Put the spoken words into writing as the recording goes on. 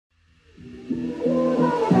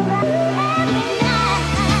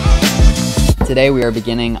Today we are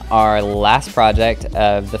beginning our last project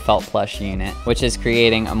of the felt plush unit, which is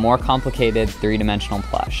creating a more complicated three-dimensional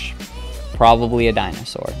plush, probably a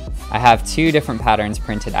dinosaur. I have two different patterns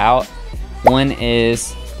printed out. One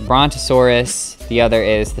is the Brontosaurus, the other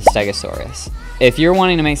is the Stegosaurus. If you're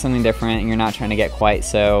wanting to make something different and you're not trying to get quite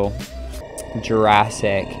so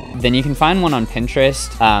Jurassic, then you can find one on Pinterest.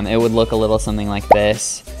 It would look a little something like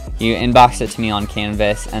this. You inbox it to me on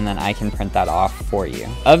Canvas and then I can print that off for you.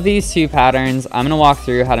 Of these two patterns, I'm gonna walk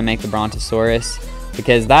through how to make the Brontosaurus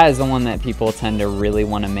because that is the one that people tend to really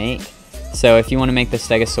wanna make. So if you wanna make the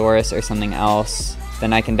Stegosaurus or something else,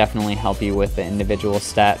 then I can definitely help you with the individual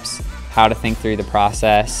steps, how to think through the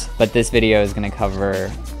process. But this video is gonna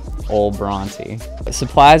cover old Bronte.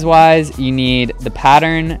 Supplies wise, you need the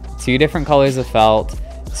pattern, 2 different colors of felt,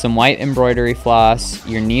 some white embroidery floss,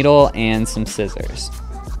 your needle, and some scissors.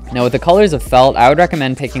 Now with the colors of felt, I would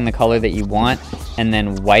recommend picking the color that you want and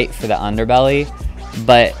then white for the underbelly,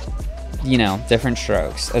 but you know, different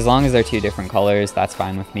strokes. As long as they're 2 different colors, that's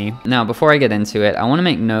fine with me. Now, before I get into it, I wanna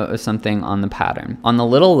make note of something on the pattern. On the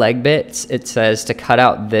little leg bits, it says to cut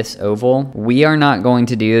out this oval. We are not going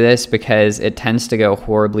to do this because it tends to go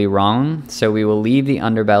horribly wrong, so we will leave the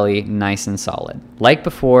underbelly nice and solid. Like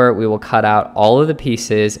before, we will cut out all of the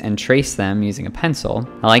pieces and trace them using a pencil.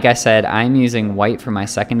 Now, like I said, I'm using white for my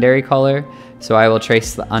secondary color, so I will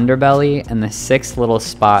trace the underbelly and the 6 little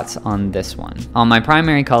spots on this one. On my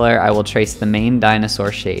primary color, I will trace the main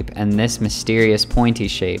dinosaur shape and this mysterious pointy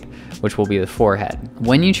shape, which will be the forehead.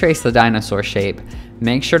 When you trace the dinosaur shape,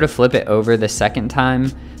 make sure to flip it over the second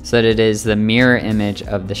time so that it is the mirror image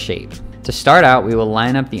of the shape. To start out, we will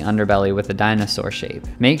line up the underbelly with the dinosaur shape.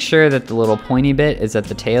 Make sure that the little pointy bit is at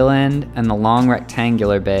the tail end and the long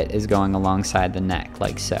rectangular bit is going alongside the neck,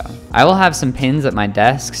 like so. I will have some pins at my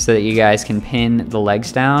desk so that you guys can pin the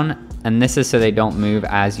legs down, and this is so they don't move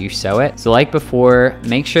as you sew it. So like before,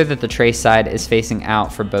 make sure that the trace side is facing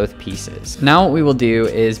out for both pieces. Now what we will do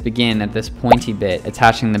is begin at this pointy bit,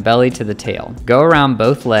 attaching the belly to the tail. Go around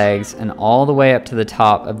both legs and all the way up to the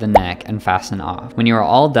top of the neck and fasten off. When you are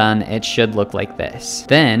all done, it should look like this.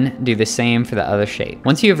 Then do the same for the other shape.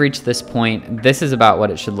 Once you have reached this point, this is about what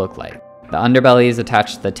it should look like. The underbelly is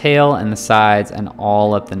attached to the tail and the sides and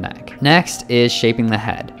all up the neck. Next is shaping the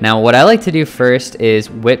head. Now what I like to do first is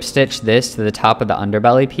whip stitch this to the top of the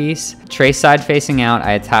underbelly piece. Trace side facing out,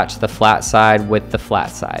 I attach the flat side with the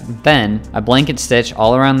flat side. Then I blanket stitch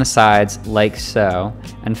all around the sides like so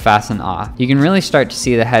and fasten off. You can really start to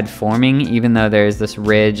see the head forming even though there's this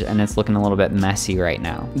ridge and it's looking a little bit messy right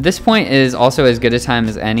now. This point is also as good a time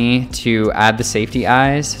as any to add the safety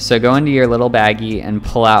eyes. So go into your little baggie and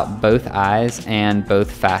pull out both eyes and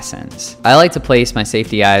both fastens. I like to place my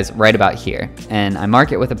safety eyes right about here, and I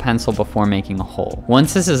mark it with a pencil before making a hole.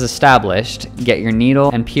 Once this is established, get your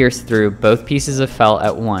needle and pierce through both pieces of felt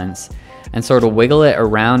at once and sort of wiggle it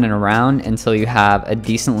around and around until you have a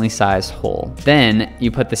decently sized hole. Then you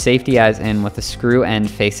put the safety eyes in with the screw end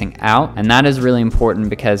facing out, and that is really important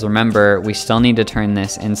because remember, we still need to turn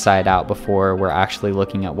this inside out before we're actually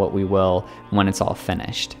looking at what we will when it's all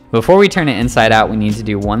finished. Before we turn it inside out, we need to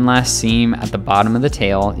do one last seam at the bottom of the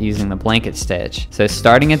tail using the blanket stitch. So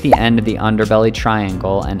starting at the end of the underbelly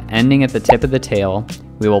triangle and ending at the tip of the tail,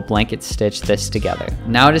 we will blanket stitch this together.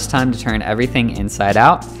 Now it is time to turn everything inside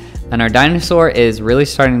out. And our dinosaur is really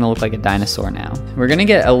starting to look like a dinosaur now. We're gonna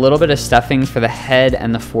get a little bit of stuffing for the head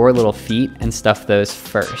and the 4 little feet and stuff those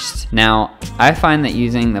first. Now, I find that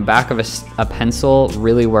using the back of a pencil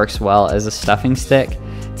really works well as a stuffing stick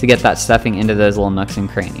to get that stuffing into those little nooks and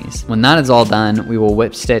crannies. When that is all done, we will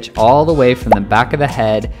whip stitch all the way from the back of the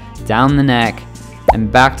head, down the neck, and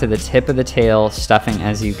back to the tip of the tail, stuffing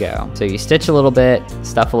as you go. So you stitch a little bit,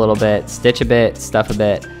 stuff a little bit, stitch a bit, stuff a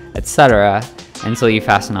bit, etc. until you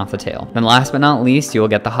fasten off the tail. Then last but not least, you will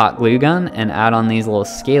get the hot glue gun and add on these little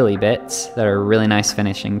scaly bits that are a really nice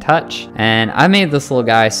finishing touch. And I made this little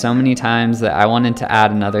guy so many times that I wanted to add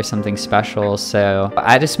another something special, so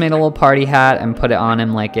I just made a little party hat and put it on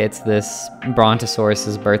him like it's this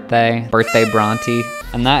Brontosaurus's birthday Bronte.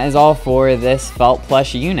 And that is all for this felt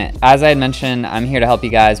plush unit. As I had mentioned, I'm here to help you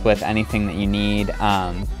guys with anything that you need.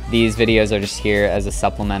 These videos are just here as a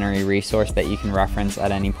supplementary resource that you can reference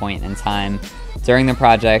at any point in time during the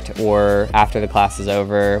project or after the class is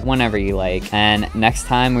over, whenever you like. And next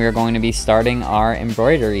time we are going to be starting our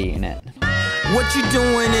embroidery unit. What you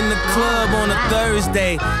doing in the club on a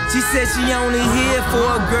Thursday? She said she only here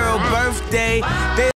for a girl birthday.